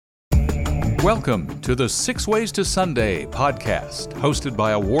Welcome to the Six Ways to Sunday podcast, hosted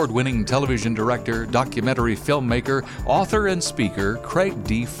by award-winning television director, documentary filmmaker, author, and speaker Craig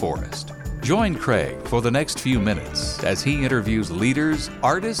D. Forrest. Join Craig for the next few minutes as he interviews leaders,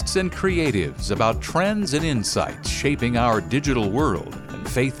 artists, and creatives about trends and insights shaping our digital world and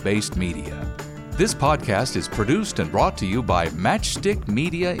faith-based media. This podcast is produced and brought to you by Matchstick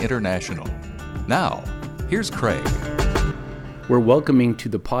Media International. Now, here's Craig. We're welcoming to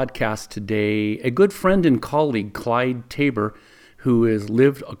the podcast today a good friend and colleague, Clyde Tabor, who has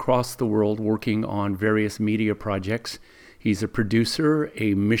lived across the world working on various media projects. He's a producer,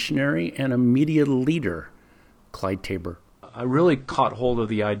 a missionary, and a media leader. Clyde Tabor. I really caught hold of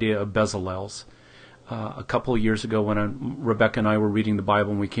the idea of Bezalels a couple of years ago when Rebecca and I were reading the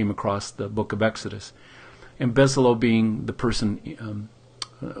Bible and we came across the book of Exodus. And Bezalel being the person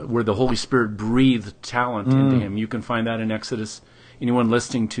where the Holy Spirit breathed talent into him. You can find that in Exodus. Anyone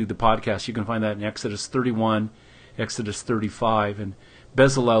listening to the podcast, you can find that in Exodus 31, Exodus 35. And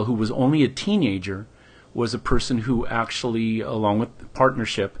Bezalel, who was only a teenager, was a person who actually, along with the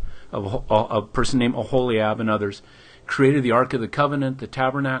partnership of a person named Aholiab and others, created the Ark of the Covenant, the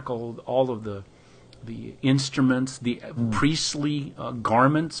tabernacle, all of the instruments, the priestly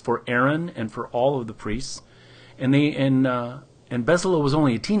garments for Aaron and for all of the priests. And Bezalel was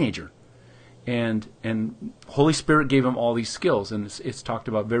only a teenager, and Holy Spirit gave him all these skills, and it's talked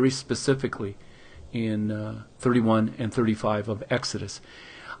about very specifically in 31 and 35 of Exodus.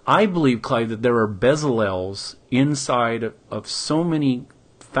 I believe, Clyde, that there are Bezalels inside of so many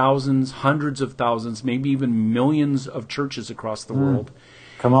thousands, hundreds of thousands, maybe even millions of churches across the world.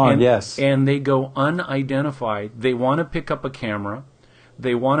 Come on, yes. And they go unidentified. They want to pick up a camera.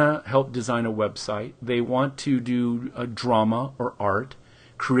 They want to help design a website. They want to do a drama or art,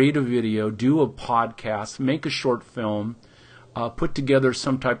 create a video, do a podcast, make a short film, put together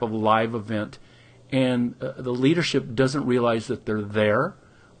some type of live event. And the leadership doesn't realize that they're there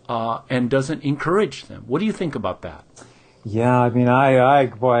and doesn't encourage them. What do you think about that? Yeah, I mean, I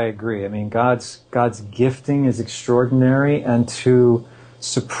agree. I mean, God's gifting is extraordinary, and to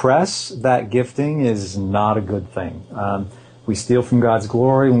suppress that gifting is not a good thing. We steal from God's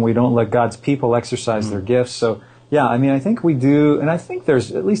glory when we don't let God's people exercise their gifts. So, yeah, I mean, I think we do, and I think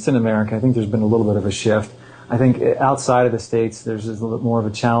there's, at least in America, I think there's been a little bit of a shift. I think outside of the States, there's a little bit more of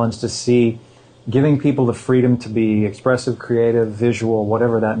a challenge to see giving people the freedom to be expressive, creative, visual,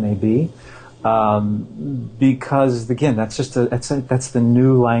 whatever that may be. Because, again, that's the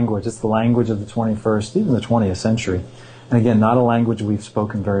new language. It's the language of the 21st, even the 20th century. And again, not a language we've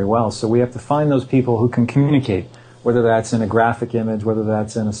spoken very well. So we have to find those people who can communicate, whether that's in a graphic image, whether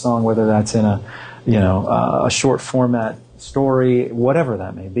that's in a song, whether that's in a short format story, whatever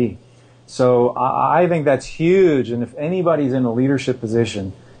that may be. So I think that's huge. And if anybody's in a leadership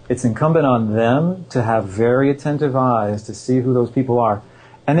position, it's incumbent on them to have very attentive eyes to see who those people are.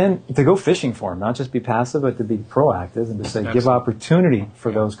 And then to go fishing for them, not just be passive, but to be proactive and to say, give opportunity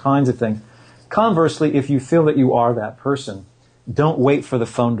for those kinds of things. Conversely, if you feel that you are that person, don't wait for the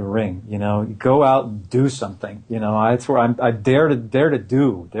phone to ring. Go out and do something. That's where I dare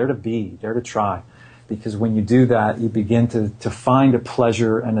to try. Because when you do that, you begin to find a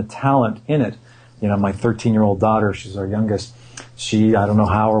pleasure and a talent in it. My 13-year-old daughter, she's our youngest, I don't know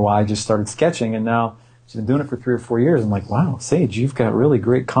how or why, just started sketching, and now she's been doing it for 3 or 4 years. I'm like, wow, Sage, you've got really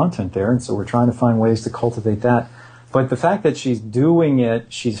great content there. And so we're trying to find ways to cultivate that. But the fact that she's doing it,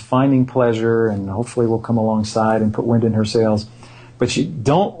 she's finding pleasure, and hopefully we'll come alongside and put wind in her sails. But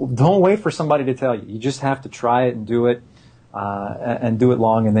don't wait for somebody to tell you. You just have to try it and do it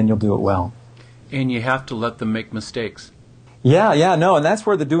long, and then you'll do it well. And you have to let them make mistakes. No, and that's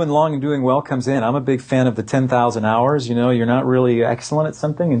where the doing long and doing well comes in. I'm a big fan of the 10,000 hours. You're not really excellent at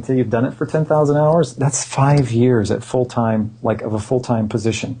something until you've done it for 10,000 hours. That's 5 years at full-time, of a full-time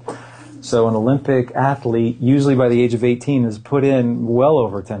position. So an Olympic athlete, usually by the age of 18, has put in well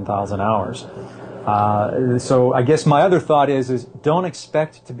over 10,000 hours. So I guess my other thought is don't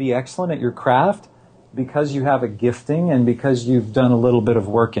expect to be excellent at your craft because you have a gifting and because you've done a little bit of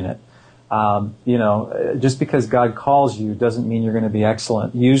work in it. Just because God calls you doesn't mean you're going to be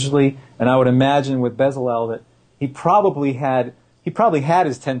excellent. Usually, and I would imagine with Bezalel that he probably had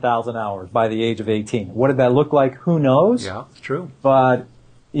his 10,000 hours by the age of 18. What did that look like? Who knows? Yeah, it's true. But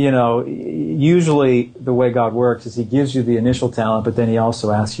usually the way God works is he gives you the initial talent, but then he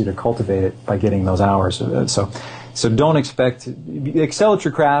also asks you to cultivate it by getting those hours. So don't expect to excel at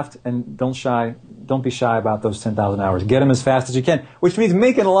your craft, and don't be shy about those 10,000 hours. Get them as fast as you can, which means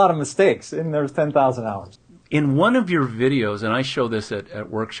making a lot of mistakes in those 10,000 hours. In one of your videos, and I show this at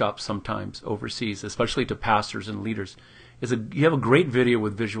workshops sometimes overseas, especially to pastors and leaders, you have a great video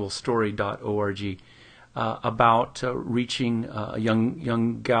with visualstory.org about reaching a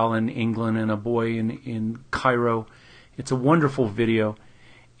young gal in England and a boy in Cairo. It's a wonderful video,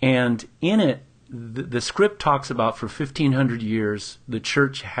 and in it, the script talks about for 1,500 years the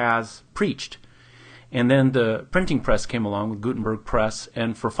church has preached, and then the printing press came along with Gutenberg Press,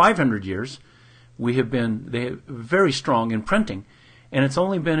 and for 500 years they have very strong in printing, and it's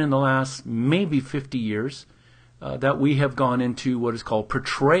only been in the last maybe 50 years that we have gone into what is called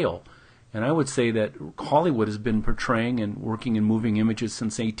portrayal. And I would say that Hollywood has been portraying and working in moving images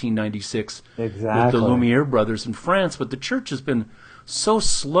since 1896 with the Lumiere brothers in France, but the church has been so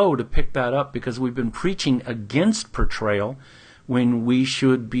slow to pick that up because we've been preaching against portrayal when we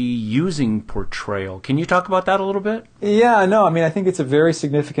should be using portrayal. Can you talk about that a little bit? Yeah, no, I mean, I think it's a very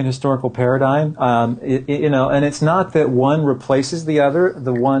significant historical paradigm. And it's not that one replaces the other,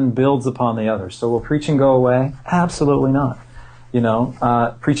 the one builds upon the other. So will preaching go away? Absolutely not.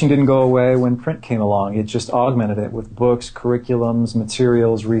 Preaching didn't go away when print came along. It just augmented it with books, curriculums,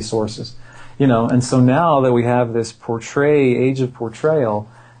 materials, resources. And so now that we have this age of portrayal,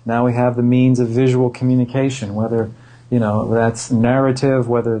 now we have the means of visual communication, whether, that's narrative,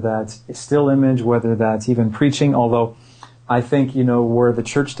 whether that's still image, whether that's even preaching, although I think, where the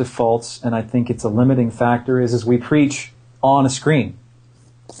church defaults, and I think it's a limiting factor, is we preach on a screen.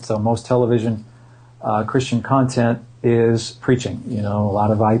 So most television Christian content is preaching. A lot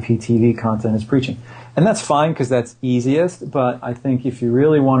of IPTV content is preaching. And that's fine because that's easiest, but I think if you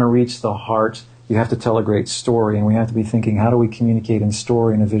really want to reach the heart, you have to tell a great story, and we have to be thinking, how do we communicate in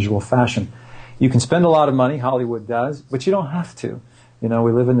story in a visual fashion? You can spend a lot of money, Hollywood does, but you don't have to. We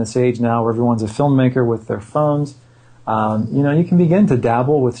live in this age now where everyone's a filmmaker with their phones. You can begin to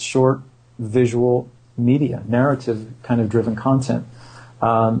dabble with short visual media, narrative kind of driven content.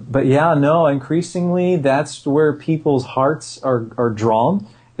 But increasingly that's where people's hearts are drawn,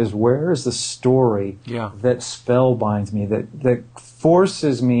 is where is the story that spellbinds me, that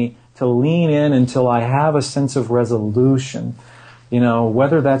forces me to lean in until I have a sense of resolution.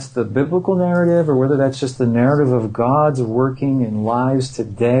 Whether that's the biblical narrative or whether that's just the narrative of God's working in lives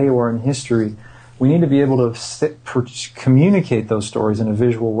today or in history, we need to be able to communicate those stories in a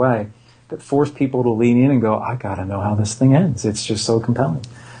visual way that force people to lean in and go, I got to know how this thing ends. It's just so compelling.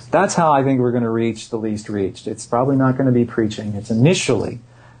 That's how I think we're going to reach the least reached. It's probably not going to be preaching. It's initially,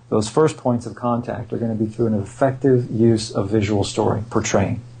 those first points of contact are going to be through an effective use of visual story,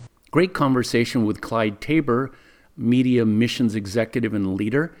 portraying. Great conversation with Clyde Tabor, Media Missions Executive and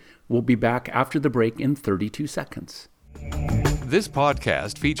Leader. We'll be back after the break in 32 seconds. This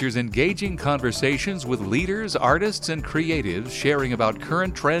podcast features engaging conversations with leaders, artists, and creatives sharing about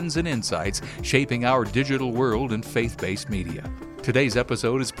current trends and insights shaping our digital world and faith-based media. Today's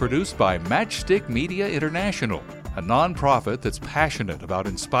episode is produced by Matchstick Media International, a nonprofit that's passionate about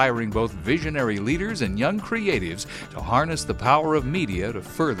inspiring both visionary leaders and young creatives to harness the power of media to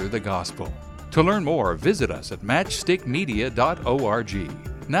further the gospel. To learn more, visit us at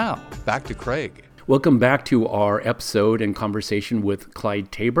matchstickmedia.org. Now, back to Craig. Welcome back to our episode and conversation with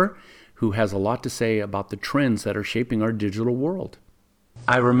Clyde Tabor, who has a lot to say about the trends that are shaping our digital world.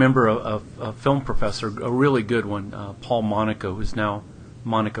 I remember a film professor, a really good one, Paul Monaco,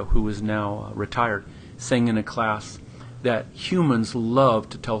 who is now retired, saying in a class that humans love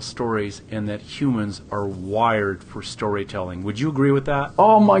to tell stories and that humans are wired for storytelling. Would you agree with that?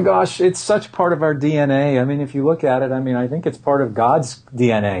 Oh my gosh, it's such part of our DNA. I mean, if you look at it, I think it's part of God's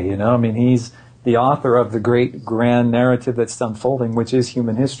DNA, He's the author of the great grand narrative that's unfolding, which is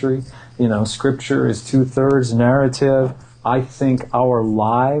human history. Scripture is 2/3 narrative. I think our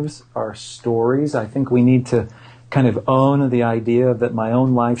lives are stories. I think we need to kind of own the idea that my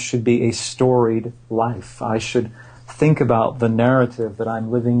own life should be a storied life. I should think about the narrative that I'm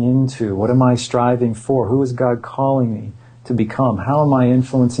living into. What am I striving for? Who is God calling me to become? How am I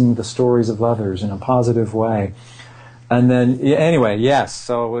influencing the stories of others in a positive way? And then, anyway, yes,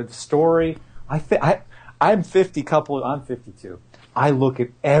 so with story, I'm 52. I look at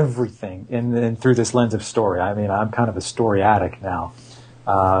everything through this lens of story. I'm kind of a story addict now.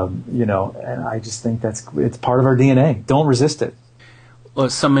 And I just think it's part of our DNA. Don't resist it. Well,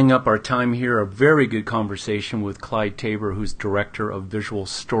 summing up our time here, a very good conversation with Clyde Tabor, who's director of Visual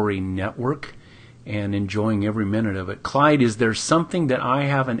Story Network, and enjoying every minute of it. Clyde, is there something that I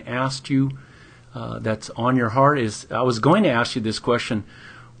haven't asked you that's on your heart? I was going to ask you this question.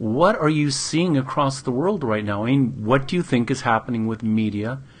 What are you seeing across the world right now? What do you think is happening with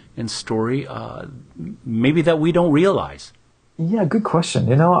media and story, maybe that we don't realize? Yeah, good question.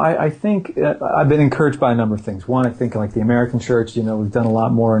 You know, I think I've been encouraged by a number of things. One, I think like the American church, you know, we've done a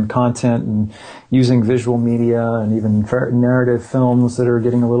lot more in content and using visual media and even narrative films that are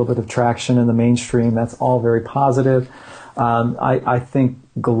getting a little bit of traction in the mainstream. That's all very positive. I think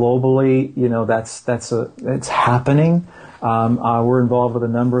globally, you know, it's happening. We're involved with a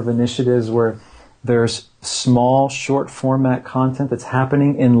number of initiatives where there's small, short format content that's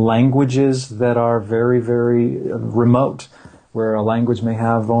happening in languages that are very, very remote, where a language may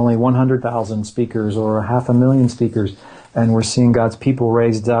have only 100,000 speakers or 500,000 speakers, and we're seeing God's people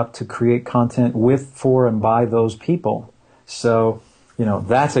raised up to create content with, for, and by those people. So, you know,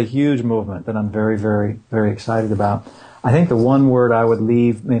 that's a huge movement that I'm very, very, very excited about. I think the one word I would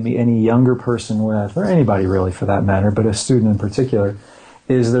leave maybe any younger person with, or anybody really for that matter, but a student in particular,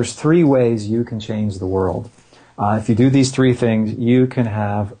 is there's 3 ways you can change the world. If you do these 3 things, you can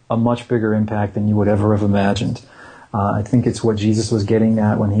have a much bigger impact than you would ever have imagined. I think it's what Jesus was getting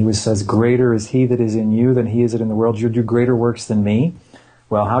at when he says, greater is he that is in you than he is in the world. You'll do greater works than me.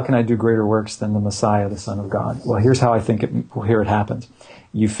 Well, how can I do greater works than the Messiah, the Son of God? Well, here's how I think it happens.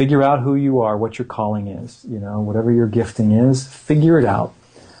 You figure out who you are, what your calling is, you know, whatever your gifting is, figure it out,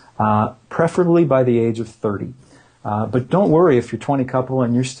 preferably by the age of 30. But don't worry if you're 20 couple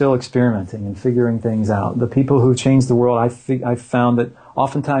and you're still experimenting and figuring things out. The people who change the world, I've found that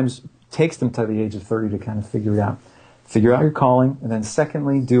oftentimes takes them to the age of 30 to kind of figure it out. Figure out your calling, and then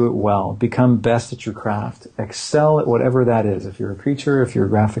secondly, do it well. Become best at your craft. Excel at whatever that is. If you're a preacher, if you're a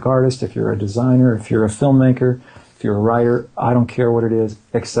graphic artist, if you're a designer, if you're a filmmaker, if you're a writer, I don't care what it is,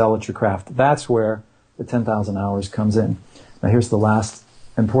 excel at your craft. That's where the 10,000 hours comes in. Now here's the last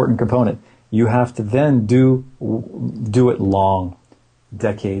important component. You have to then do it long,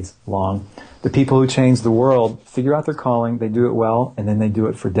 decades long. The people who change the world figure out their calling, they do it well, and then they do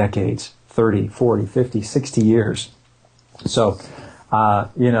it for decades, 30, 40, 50, 60 years. So,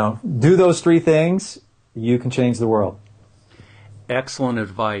 you know, do those 3 things, you can change the world. Excellent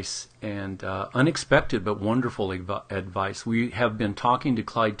advice, and unexpected but wonderful advice. We have been talking to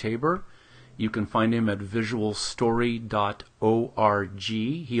Clyde Tabor. You can find him at visualstory.org.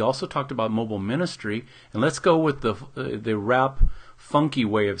 He also talked about mobile ministry, and let's go with the rap funky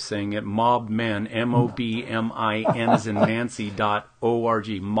way of saying it, MobMen, MOBMIN as in Nancy.org,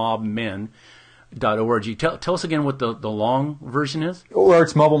 MobMen.org. Tell us again what the long version is. Or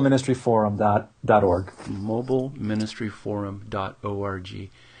it's mobileministryforum.org. Mobileministryforum.org.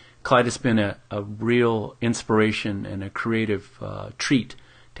 Clyde, it's been a real inspiration and a creative treat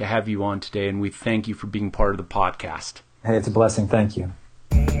to have you on today, and we thank you for being part of the podcast. Hey, it's a blessing. Thank you.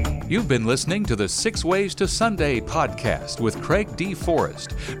 You've been listening to the 6 Ways to Sunday podcast with Craig D.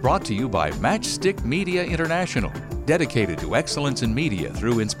 Forrest, brought to you by Matchstick Media International, dedicated to excellence in media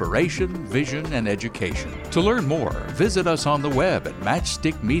through inspiration, vision, and education. To learn more, visit us on the web at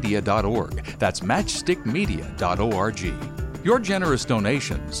matchstickmedia.org. That's matchstickmedia.org. Your generous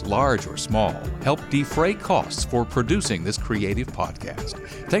donations, large or small, help defray costs for producing this creative podcast.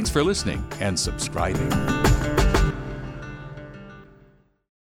 Thanks for listening and subscribing.